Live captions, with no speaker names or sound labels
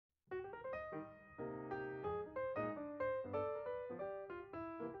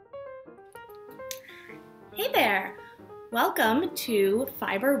Hey there! Welcome to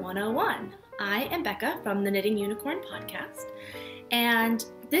Fiber 101. I am Becca from the Knitting Unicorn podcast, and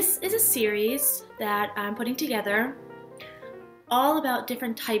this is a series that I'm putting together all about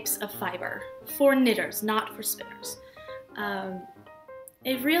different types of fiber for knitters, not for spinners.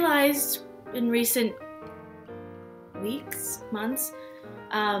 I've realized in recent weeks, months,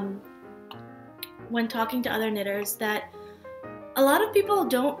 when talking to other knitters that a lot of people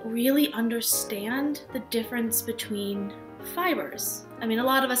don't really understand the difference between fibers. I mean, a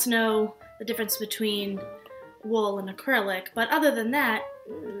lot of us know the difference between wool and acrylic, but other than that,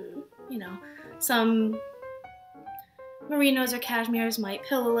 some merinos or cashmeres might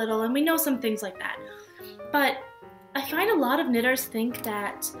pill a little, and we know some things like that. But I find a lot of knitters think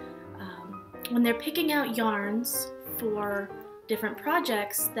that when they're picking out yarns for different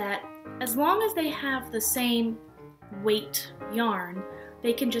projects, that as long as they have the same weight yarn,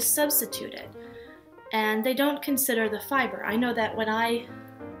 they can just substitute it. And they don't consider the fiber. I know that when I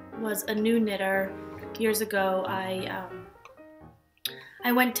was a new knitter years ago, I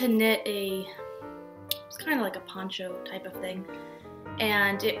went to knit it's kind of like a poncho type of thing,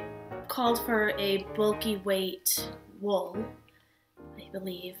 and it called for a bulky weight wool, I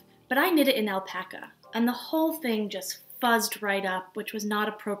believe, but I knit it in alpaca, and the whole thing just fuzzed right up, which was not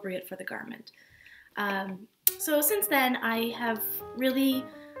appropriate for the garment. So since then, I have really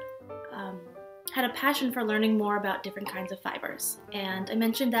had a passion for learning more about different kinds of fibers. And I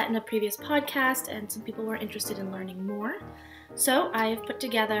mentioned that in a previous podcast, and some people were interested in learning more. So I've put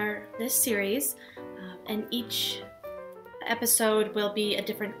together this series, and each episode will be a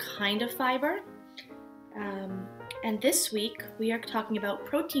different kind of fiber. And this week, we are talking about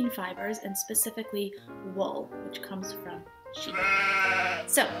protein fibers, and specifically wool, which comes from sheep.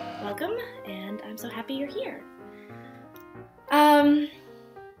 So, welcome, and I'm so happy you're here.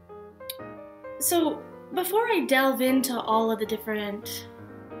 So before I delve into all of the different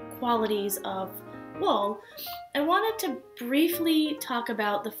qualities of wool, I wanted to briefly talk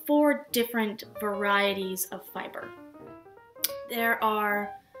about the 4 different varieties of fiber. There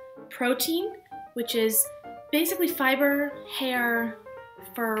are protein, which is basically fiber, hair,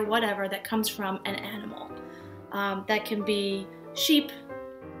 fur, whatever, that comes from an animal. That can be sheep,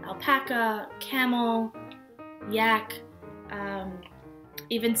 alpaca, camel, yak,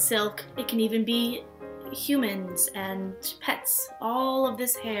 even silk. It can even be humans and pets. All of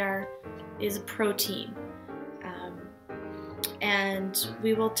this hair is protein. And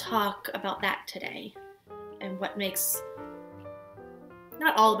we will talk about that today, and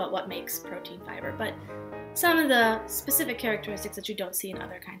not all about what makes protein fiber, but some of the specific characteristics that you don't see in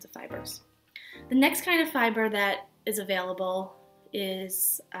other kinds of fibers. The next kind of fiber that is available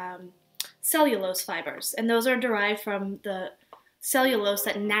is cellulose fibers, and those are derived from the cellulose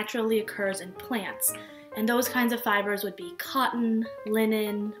that naturally occurs in plants, and those kinds of fibers would be cotton,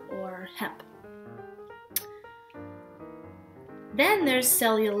 linen, or hemp. Then there's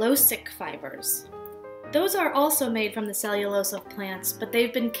cellulosic fibers. Those are also made from the cellulose of plants, but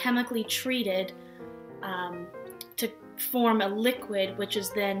they've been chemically treated to form a liquid, which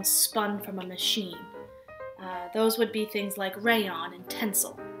is then spun from a machine. Those would be things like rayon and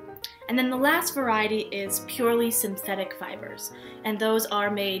tencel. And then the last variety is purely synthetic fibers, and those are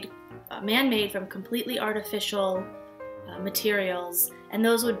man-made from completely artificial materials, and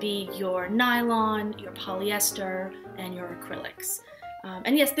those would be your nylon, your polyester, and your acrylics.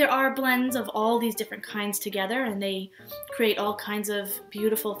 And yes, there are blends of all these different kinds together, and they create all kinds of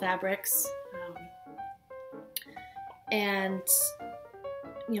beautiful fabrics. And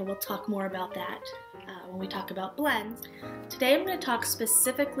we'll talk more about that when we talk about blends. Today I'm going to talk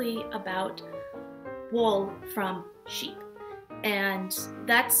specifically about wool from sheep. And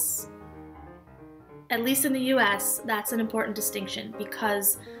that's, at least in the US, that's an important distinction,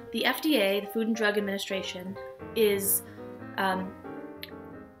 because the FDA, the Food and Drug Administration,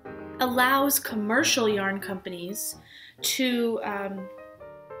 allows commercial yarn companies to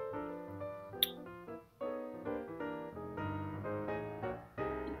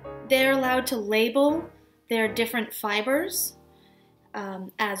they're allowed to label their different fibers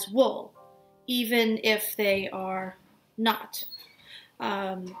as wool, even if they are not.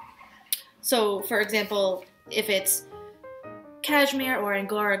 So, for example, if it's cashmere or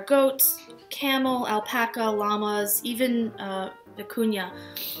Angora goats, camel, alpaca, llamas, even vicuña,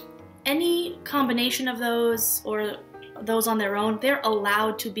 any combination of those or those on their own, they're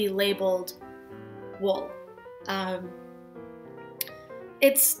allowed to be labeled wool.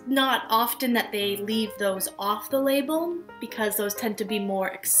 It's not often that they leave those off the label, because those tend to be more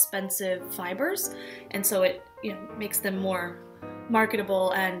expensive fibers, and so it makes them more marketable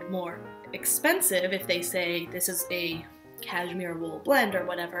and more expensive if they say this is a cashmere wool blend or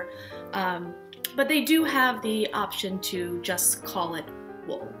whatever, but they do have the option to just call it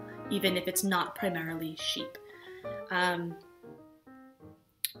wool, even if it's not primarily sheep.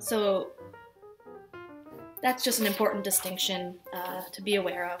 So that's just an important distinction to be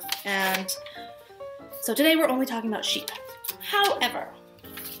aware of. And so today we're only talking about sheep. However,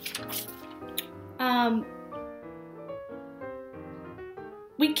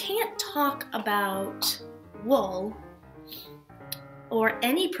 we can't talk about wool or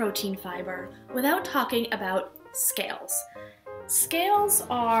any protein fiber without talking about scales. Scales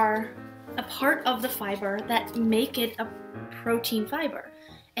are a part of the fiber that make it a protein fiber.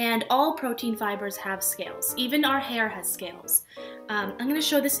 And all protein fibers have scales. Even our hair has scales. I'm going to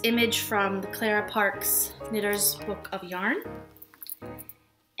show this image from the Clara Parks Knitter's Book of Yarn.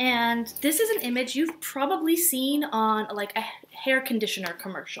 And this is an image you've probably seen on like a hair conditioner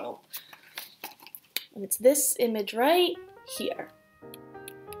commercial. And it's this image right here.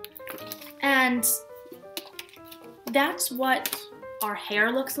 And that's what our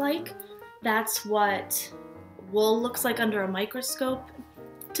hair looks like. That's what wool looks like under a microscope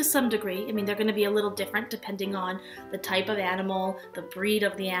to some degree. I mean, they're going to be a little different depending on the type of animal, the breed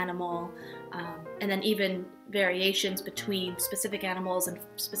of the animal, and then even variations between specific animals and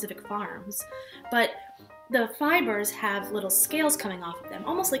specific farms. But the fibers have little scales coming off of them,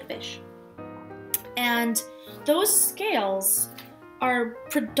 almost like fish. And those scales are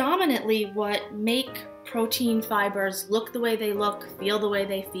predominantly what make protein fibers look the way they look, feel the way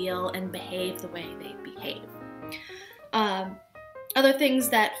they feel, and behave the way they behave. Other things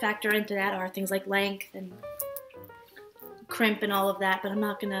that factor into that are things like length and crimp and all of that, but I'm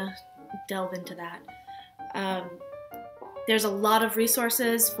not going to delve into that. There's a lot of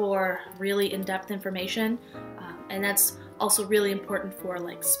resources for really in-depth information, and that's also really important for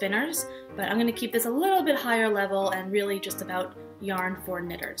like spinners, but I'm going to keep this a little bit higher level and really just about yarn for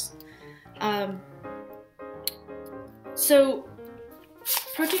knitters. So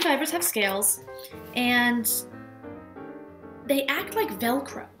protein fibers have scales, and they act like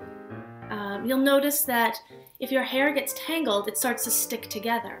Velcro. You'll notice that if your hair gets tangled, it starts to stick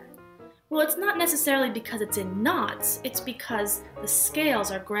together. Well, it's not necessarily because it's in knots, it's because the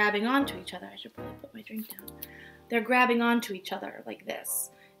scales are grabbing onto each other. I should probably put my drink down. They're grabbing onto each other like this,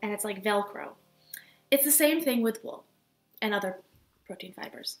 and it's like Velcro. It's the same thing with wool and other protein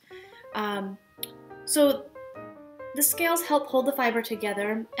fibers. So the scales help hold the fiber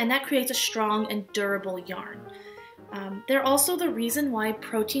together, and that creates a strong and durable yarn. They're also the reason why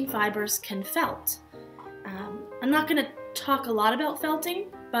protein fibers can felt. I'm not going to talk a lot about felting,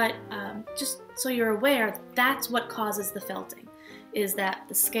 but just so you're aware, that's what causes the felting, is that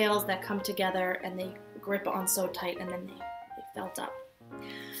the scales that come together and they grip on so tight and then they felt up.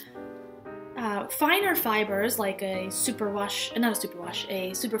 Finer fibers like a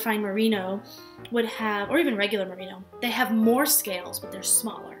superfine merino would have, or even regular merino, they have more scales, but they're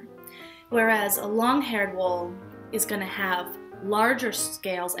smaller. Whereas a long-haired wool is going to have larger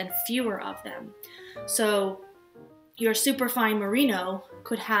scales and fewer of them. So your superfine merino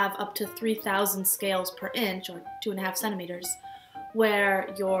could have up to 3,000 scales per inch, or 2.5 centimeters,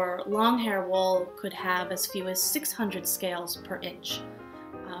 where your long-hair wool could have as few as 600 scales per inch.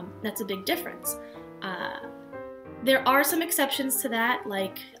 That's a big difference. There are some exceptions to that,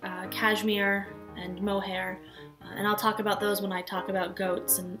 like cashmere and mohair, and I'll talk about those when I talk about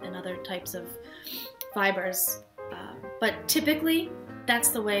goats and other types of fibers. But typically, that's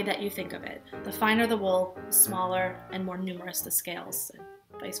the way that you think of it. The finer the wool, the smaller and more numerous the scales, and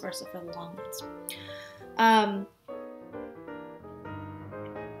vice versa for the long ones.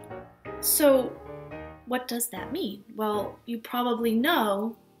 So what does that mean? Well, you probably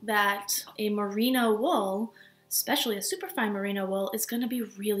know that a merino wool, especially a superfine merino wool, is going to be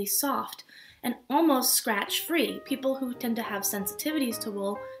really soft and almost scratch-free. People who tend to have sensitivities to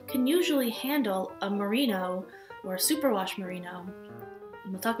wool can usually handle a merino or a superwash merino,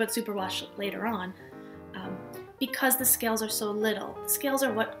 and we'll talk about superwash later on, because the scales are so little. The scales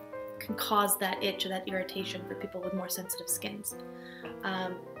are what can cause that itch or that irritation for people with more sensitive skins.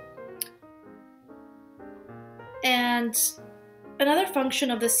 And another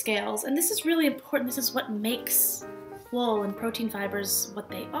function of the scales, and this is really important, this is what makes wool and protein fibers what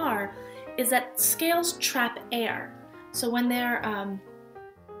they are, is that scales trap air. So when they're,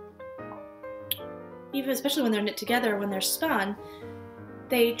 especially when they're knit together, when they're spun,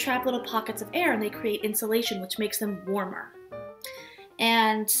 they trap little pockets of air and they create insulation, which makes them warmer.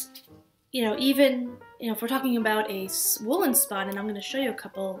 And, even, if we're talking about a woolen spun, and I'm going to show you a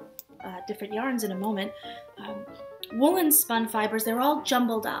couple different yarns in a moment, woolen spun fibers, they're all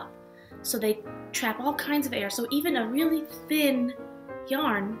jumbled up. So they trap all kinds of air. So even a really thin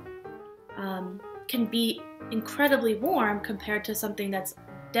yarn can be incredibly warm compared to something that's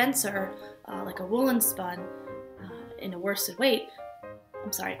denser, like a woolen spun in a worsted weight.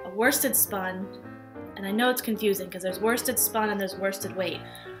 I'm sorry, a worsted spun, and I know it's confusing because there's worsted spun and there's worsted weight.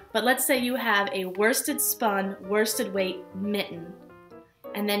 But let's say you have a worsted spun, worsted weight mitten,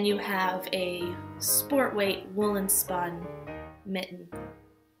 and then you have a sport weight woolen spun mitten.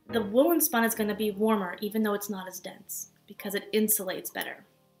 The woolen spun is going to be warmer even though it's not as dense because it insulates better.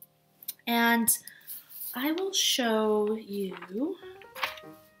 And I will show you the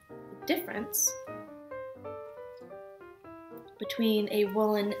difference between a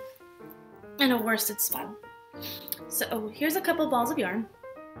woolen and a worsted spun. So here's a couple balls of yarn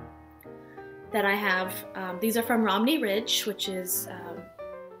that I have. These are from Romney Ridge, which is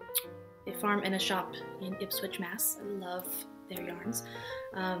a farm and a shop in Ipswich, Mass. I love their yarns.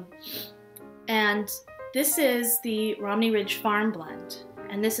 And this is the Romney Ridge Farm Blend,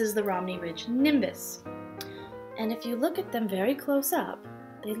 and this is the Romney Ridge Nimbus. And if you look at them very close up,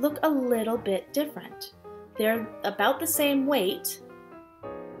 they look a little bit different. They're about the same weight,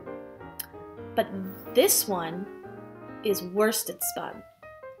 but this one is worsted spun,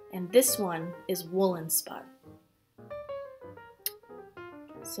 and this one is woolen spun.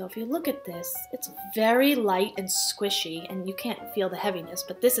 So if you look at this, it's very light and squishy, and you can't feel the heaviness,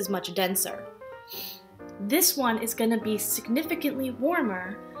 but this is much denser. This one is going to be significantly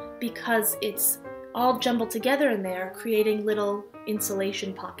warmer because it's all jumbled together in there, creating little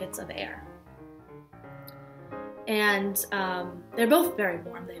insulation pockets of air. And they're both very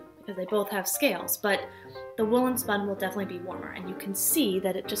warm because they both have scales, but the woolen spun will definitely be warmer, and you can see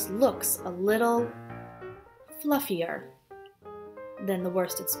that it just looks a little fluffier than the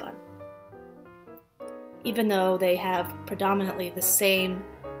worsted spun, even though they have predominantly the same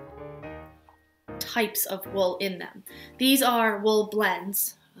types of wool in them. These are wool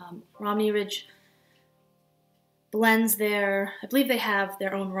blends. Romney Ridge blends I believe they have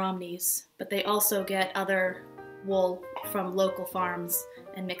their own Romneys, but they also get other wool from local farms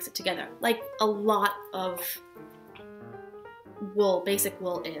and mix it together, like a lot of wool, basic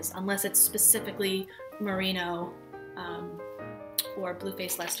wool is, unless it's specifically merino or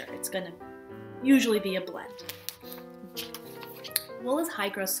blue-faced Leicester. It's going to usually be a blend. Wool is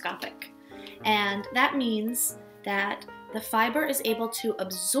hygroscopic, and that means that the fiber is able to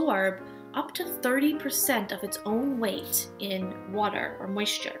absorb up to 30% of its own weight in water or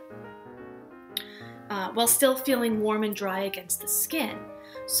moisture, while still feeling warm and dry against the skin.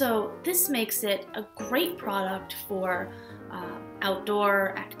 So this makes it a great product for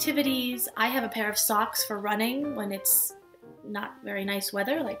outdoor activities. I have a pair of socks for running when it's not very nice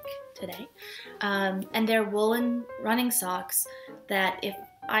weather like today, and they're woolen running socks that if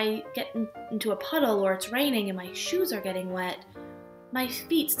I get into a puddle or it's raining and my shoes are getting wet, my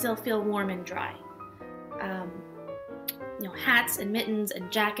feet still feel warm and dry. Hats and mittens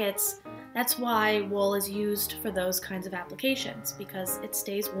and jackets, that's why wool is used for those kinds of applications, because it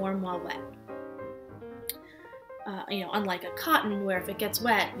stays warm while wet. Unlike a cotton where if it gets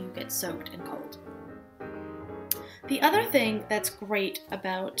wet, you get soaked and cold. The other thing that's great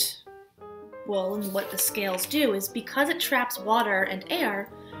about wool and what the scales do is because it traps water and air,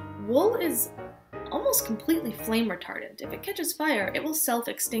 wool is almost completely flame retardant. If it catches fire, it will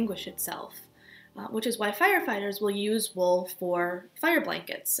self-extinguish itself, which is why firefighters will use wool for fire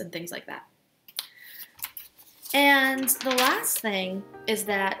blankets and things like that. And the last thing is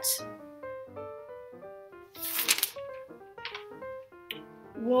that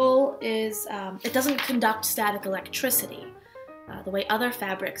wool is, it doesn't conduct static electricity the way other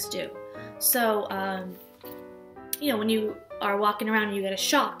fabrics do. So, when you are walking around and you get a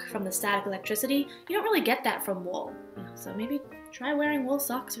shock from the static electricity, you don't really get that from wool. So maybe try wearing wool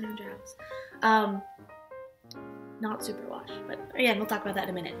socks around your house. Not superwash, but again, we'll talk about that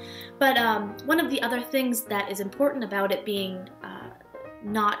in a minute. But one of the other things that is important about it being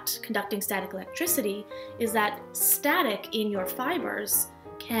not conducting static electricity is that static in your fibers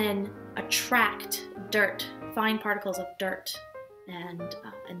can attract dirt, fine particles of dirt and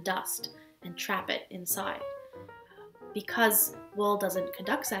dust, and trap it inside. Because wool doesn't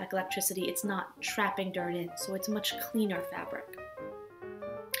conduct static electricity, it's not trapping dirt in, so it's a much cleaner fabric.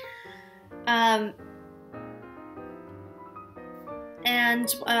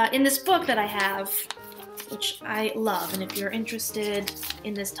 In this book that I have, which I love, and if you're interested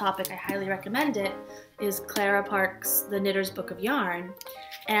in this topic, I highly recommend it, is Clara Park's The Knitter's Book of Yarn.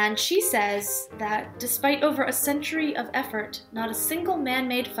 And she says that despite over a century of effort, not a single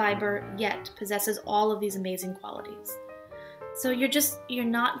man-made fiber yet possesses all of these amazing qualities. So you're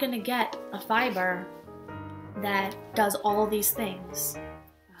not going to get a fiber that does all these things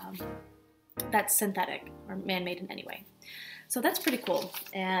that's synthetic or man-made in any way. So that's pretty cool.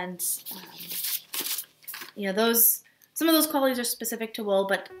 And you know, some of those qualities are specific to wool,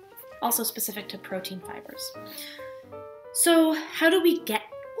 but also specific to protein fibers. So how do we get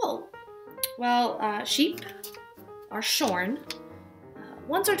wool? Well, sheep are shorn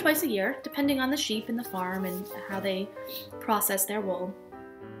once or twice a year, depending on the sheep and the farm and how they process their wool.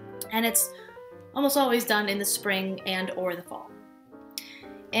 And it's almost always done in the spring and or the fall.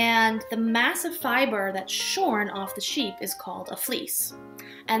 And the massive fiber that's shorn off the sheep is called a fleece.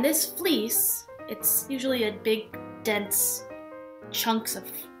 And this fleece, it's usually a big, dense chunks of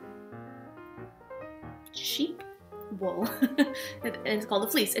sheep wool. And it's called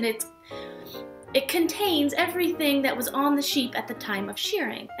a fleece. And it contains everything that was on the sheep at the time of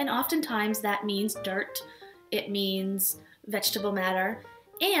shearing. And oftentimes that means dirt, it means vegetable matter,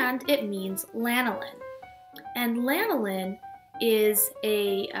 and it means lanolin. And lanolin is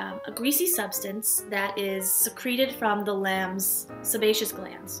a greasy substance that is secreted from the lamb's sebaceous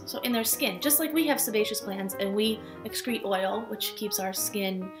glands, so in their skin. Just like we have sebaceous glands and we excrete oil, which keeps our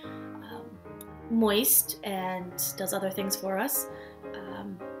skin moist and does other things for us.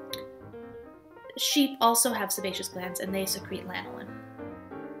 Sheep also have sebaceous glands and they secrete lanolin.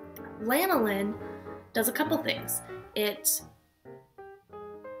 Lanolin does a couple things. It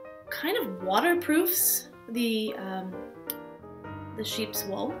kind of waterproofs the sheep's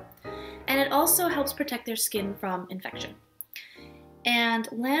wool, and it also helps protect their skin from infection. And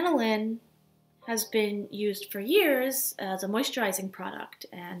lanolin has been used for years as a moisturizing product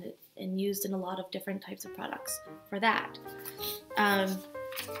and used in a lot of different types of products for that.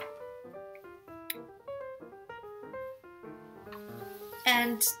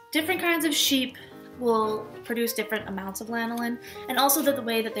 And different kinds of sheep will produce different amounts of lanolin, and also the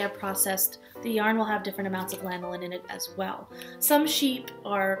way that they're processed, the yarn will have different amounts of lanolin in it as well. Some sheep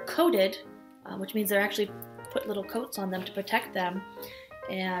are coated, which means they're actually put little coats on them to protect them,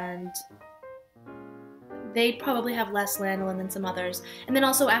 and they probably have less lanolin than some others. And then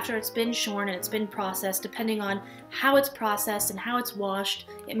also after it's been shorn and it's been processed, depending on how it's processed and how it's washed,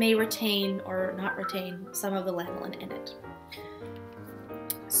 it may retain or not retain some of the lanolin in it.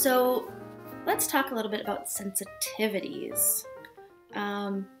 So let's talk a little bit about sensitivities.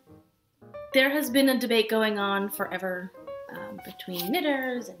 There has been a debate going on forever between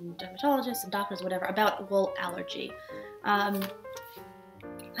knitters and dermatologists and doctors, whatever, about wool allergy.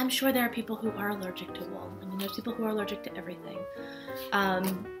 I'm sure there are people who are allergic to wool. I mean, there's people who are allergic to everything. I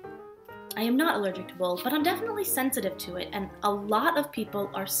am not allergic to wool, but I'm definitely sensitive to it, and a lot of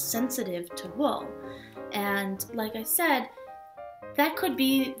people are sensitive to wool. And like I said, that could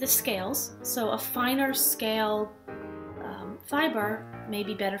be the scales. So a finer scale fiber may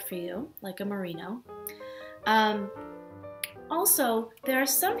be better for you, like a merino. Also, there are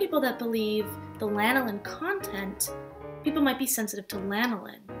some people that believe the lanolin content, people might be sensitive to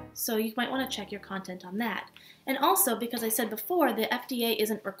lanolin. So you might want to check your content on that. And also, because I said before, the FDA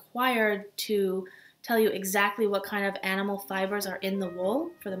isn't required to tell you exactly what kind of animal fibers are in the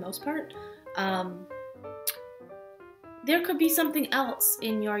wool, for the most part. There could be something else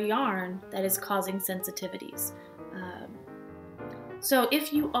in your yarn that is causing sensitivities. So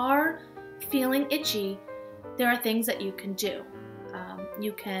if you are feeling itchy, there are things that you can do.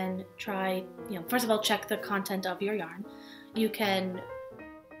 You can try, first of all, check the content of your yarn. You can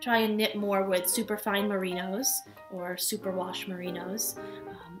try and knit more with superfine merinos or superwash merinos.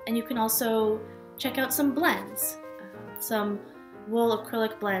 And you can also check out some blends. Some wool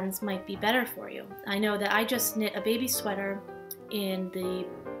acrylic blends might be better for you. I know that I just knit a baby sweater in the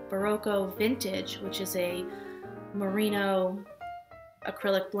Barocco Vintage, which is a merino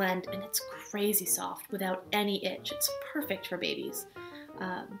acrylic blend, and it's crazy soft without any itch. It's perfect for babies.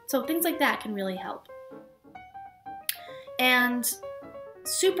 So things like that can really help. And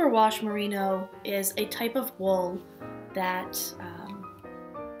superwash merino is a type of wool that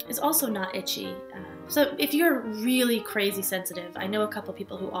is also not itchy. So if you're really crazy sensitive, I know a couple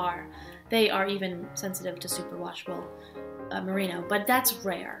people who are, they are even sensitive to superwash wool merino, but that's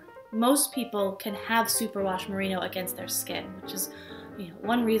rare. Most people can have superwash merino against their skin, which is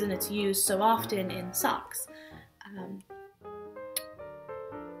one reason it's used so often in socks.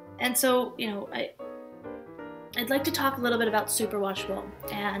 And so, I'd like to talk a little bit about superwash wool.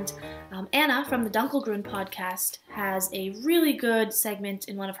 And Anna from the Dunkelgrün podcast has a really good segment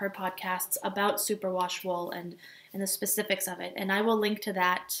in one of her podcasts about superwash wool and the specifics of it. And I will link to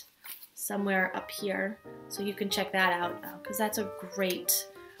that somewhere up here so you can check that out, because that's a great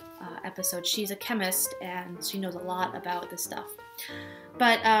episode. She's a chemist and she knows a lot about this stuff.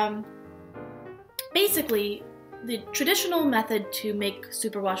 But basically, the traditional method to make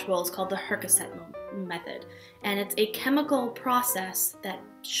superwash wool is called the Herkesset method, and it's a chemical process that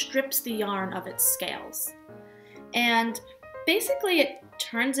strips the yarn of its scales. And basically it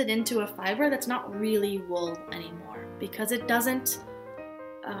turns it into a fiber that's not really wool anymore because it doesn't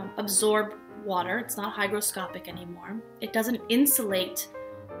absorb water. It's not hygroscopic anymore. It doesn't insulate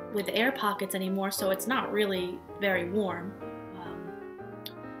with air pockets anymore, so it's not really very warm.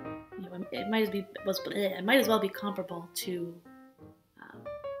 It might as well be comparable to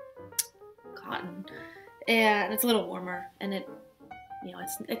cotton, and it's a little warmer, and it's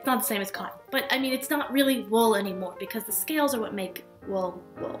not the same as cotton. But I mean, it's not really wool anymore because the scales are what make wool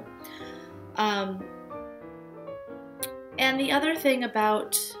wool. And the other thing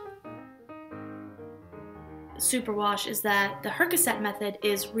about superwash is that the Herkesset method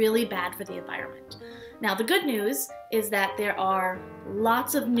is really bad for the environment. Now, the good news is that there are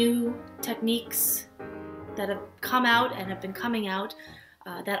lots of new techniques that have come out and have been coming out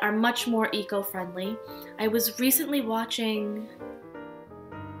that are much more eco-friendly. I was recently watching,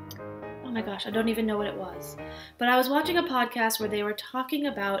 oh my gosh, I don't even know what it was, but I was watching a podcast where they were talking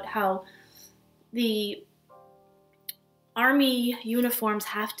about how the Army uniforms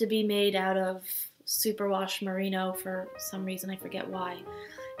have to be made out of superwash merino for some reason, I forget why.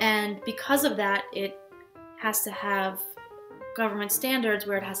 And because of that, it has to have government standards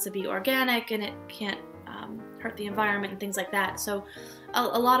where it has to be organic and it can't hurt the environment and things like that. So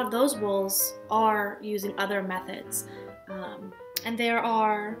a lot of those wools are using other methods. And there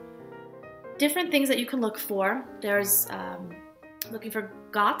are different things that you can look for. There's looking for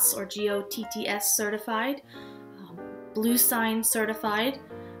GOTS or GOTTS certified, Blue Sign certified.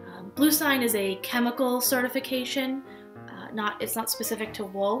 Blue Sign is a chemical certification. It's not specific to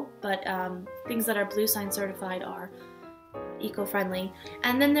wool, but things that are Blue Sign certified are eco-friendly.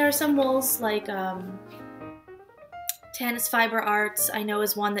 And then there are some wools like Tanis Fiber Arts, I know,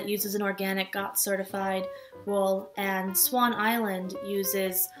 is one that uses an organic GOTS certified wool, and Swan Island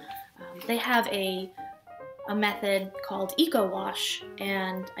uses, they have a method called Eco Wash,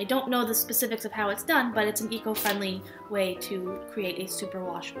 and I don't know the specifics of how it's done, but it's an eco-friendly way to create a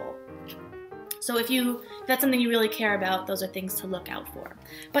superwash wool. So if that's something you really care about, those are things to look out for.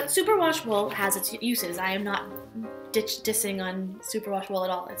 But superwash wool has its uses. I am not dissing on superwash wool at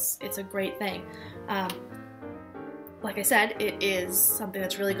all. It's a great thing. Like I said, it is something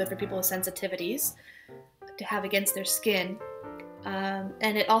that's really good for people with sensitivities to have against their skin.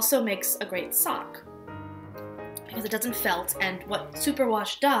 And it also makes a great sock because it doesn't felt. And what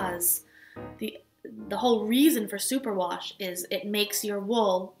superwash does, the whole reason for superwash is it makes your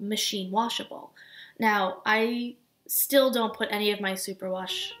wool machine washable. Now, I still don't put any of my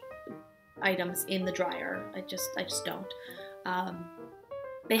superwash items in the dryer. I just don't.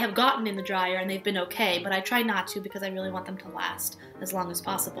 They have gotten in the dryer and they've been okay, but I try not to because I really want them to last as long as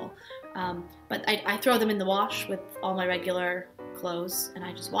possible. But I throw them in the wash with all my regular clothes, and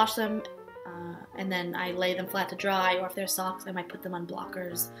I just wash them, and then I lay them flat to dry, or if they're socks, I might put them on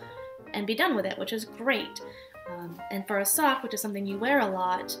blockers and be done with it, which is great. And for a sock, which is something you wear a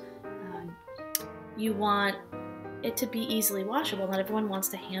lot, you want it to be easily washable. Not everyone wants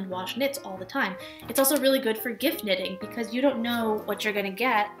to hand wash knits all the time. It's also really good for gift knitting because you don't know what you're going to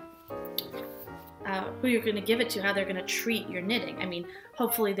get, who you're going to give it to, how they're going to treat your knitting. I mean,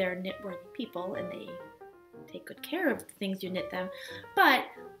 hopefully they're knit-worthy people and they take good care of the things you knit them. But,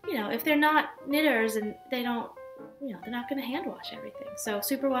 if they're not knitters and they don't, they're not going to hand wash everything. So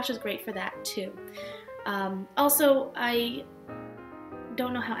superwash is great for that too. Also, I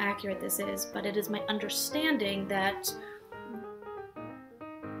don't know how accurate this is, but it is my understanding that,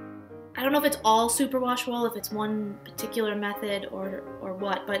 I don't know if it's all superwash wool, if it's one particular method or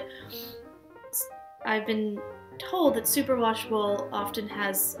what, but I've been told that superwash wool often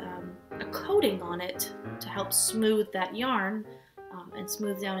has a coating on it to help smooth that yarn and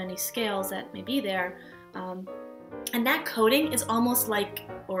smooth down any scales that may be there. And that coating is almost like,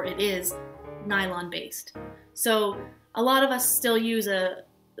 or it is, nylon based. So a lot of us still use a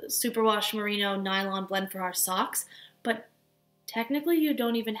superwash merino nylon blend for our socks, but technically you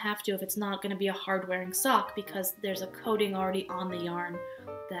don't even have to if it's not going to be a hard wearing sock because there's a coating already on the yarn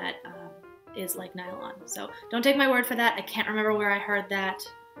that is like nylon. So don't take my word for that. I can't remember where I heard that.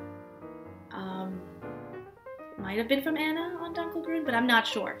 Might have been from Anna on Dunkelgrün, but I'm not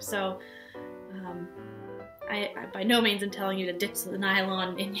sure. So I by no means am telling you to ditch the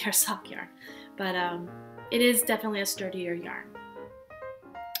nylon in your sock yarn, but it is definitely a sturdier yarn.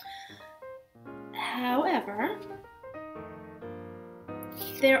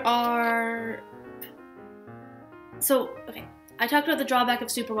 there are, so, okay, I talked about the drawback of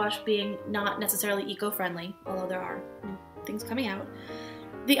superwash being not necessarily eco-friendly, although there are new things coming out.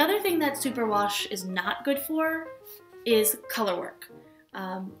 The other thing that superwash is not good for is color work.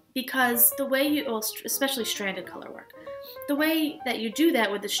 Because the way you, well, especially stranded color work, the way that you do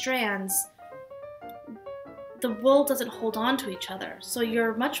that with the strands, the wool doesn't hold on to each other, so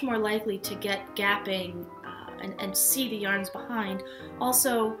you're much more likely to get gapping and see the yarns behind.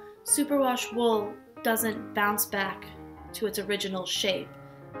 Also, superwash wool doesn't bounce back to its original shape.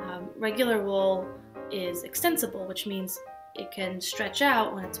 Regular wool is extensible, which means it can stretch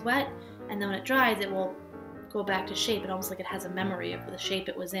out when it's wet, and then when it dries, it will go back to shape. It almost like it has a memory of the shape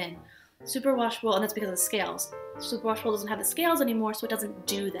it was in. Superwash wool, and that's because of the scales. Superwash wool doesn't have the scales anymore, so it doesn't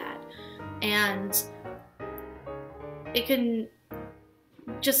do that. And it can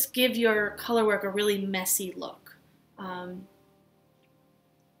just give your color work a really messy look.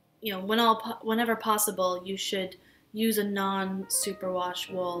 You know, whenever possible, you should use a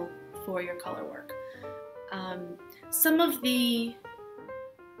non-superwash wool for your color work. Some of the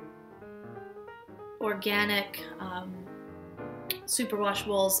organic superwash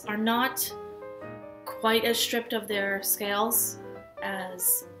wools are not quite as stripped of their scales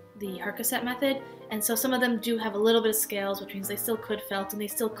as the Hercaset method, and so some of them do have a little bit of scales, which means they still could felt and they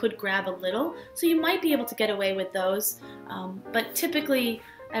still could grab a little, so you might be able to get away with those, but typically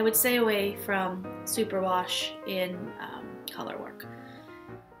I would stay away from superwash in color work.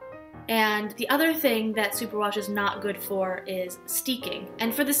 And the other thing that superwash is not good for is steeking,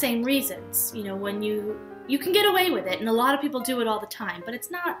 and for the same reasons. You know, when you can get away with it, and a lot of people do it all the time, but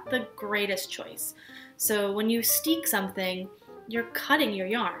it's not the greatest choice. So when you steek something, you're cutting your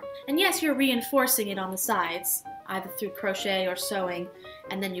yarn. And yes, you're reinforcing it on the sides, either through crochet or sewing,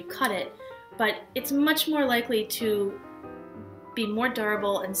 and then you cut it, but it's much more likely to be more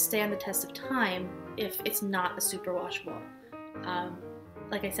durable and stand the test of time if it's not a superwash wool.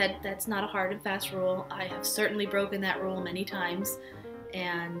 Like I said, that's not a hard and fast rule. I have certainly broken that rule many times,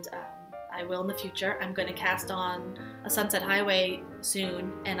 and I will in the future. I'm going to cast on a Sunset Highway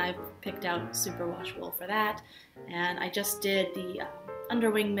soon, and I've picked out superwash wool for that. And I just did the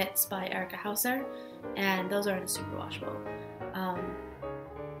Underwing Mitts by Erica Hauser, and those are in a superwash wool.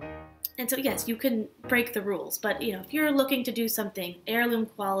 And so yes, you can break the rules, but you know, if you're looking to do something heirloom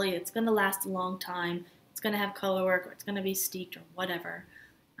quality, it's going to last a long time, it's going to have color work, or it's going to be steeked or whatever,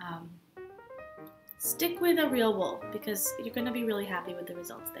 stick with a real wool because you're going to be really happy with the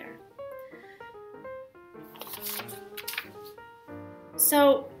results there.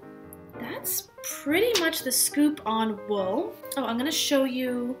 So that's pretty much the scoop on wool. Oh, I'm going to show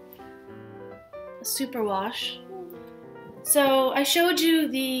you a superwash. So I showed you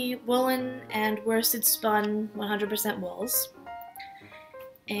the woolen and worsted spun 100% wools,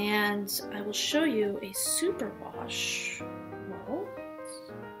 and I will show you a superwash wool.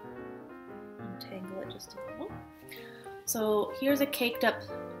 Untangle it just a little. So here's a caked up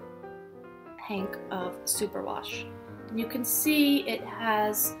hank of superwash. And you can see it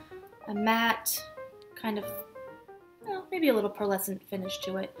has a matte, kind of, well, maybe a little pearlescent finish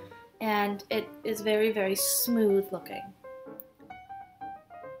to it, and it is very, very smooth looking.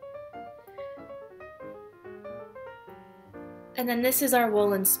 And then this is our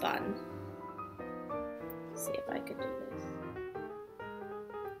woolen spun. Let's see if I can do this.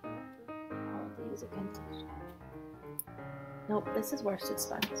 All of these against each other. Nope, this is worsted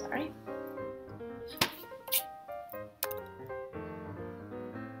spun, sorry.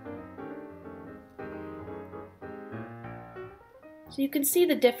 So you can see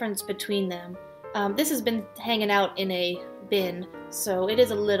the difference between them. This has been hanging out in a bin, so it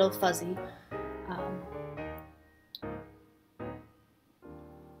is a little fuzzy.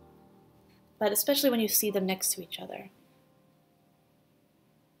 But especially when you see them next to each other.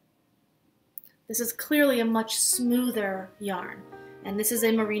 This is clearly a much smoother yarn, and this is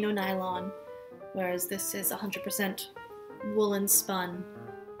a merino nylon, whereas this is 100% woolen spun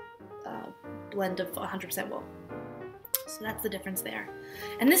blend of 100% wool. So that's the difference there.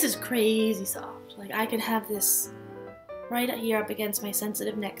 And this is crazy soft. Like, I could have this right here up against my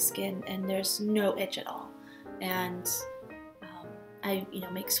sensitive neck skin, and there's no itch at all. And I,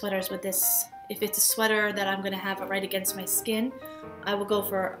 make sweaters with this. If it's a sweater that I'm going to have right against my skin, I will go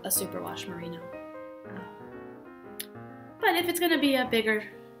for a superwash merino. But if it's going to be a bigger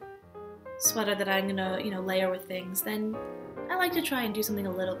sweater that I'm going to, layer with things, then I like to try and do something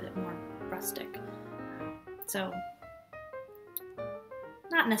a little bit more rustic. So,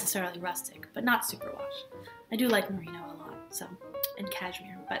 not necessarily rustic, but not superwash. I do like merino a lot, so, and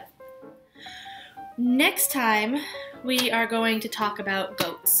cashmere, but Next time, we are going to talk about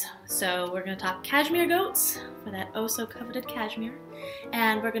goats. So we're going to talk cashmere goats for that oh so coveted cashmere.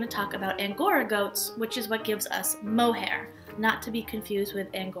 And we're going to talk about Angora goats, which is what gives us mohair. Not to be confused with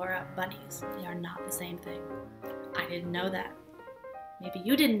Angora bunnies. They are not the same thing. I didn't know that. Maybe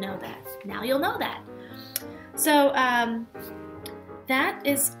you didn't know that. Now you'll know that. So that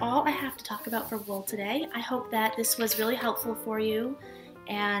is all I have to talk about for wool today. I hope that this was really helpful for you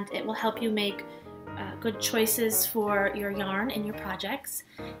and it will help you make good choices for your yarn and your projects.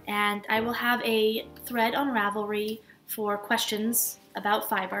 And I will have a thread on Ravelry for questions about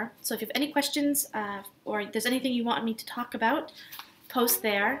fiber. So if you have any questions or there's anything you want me to talk about, post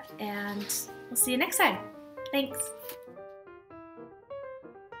there and we'll see you next time. Thanks.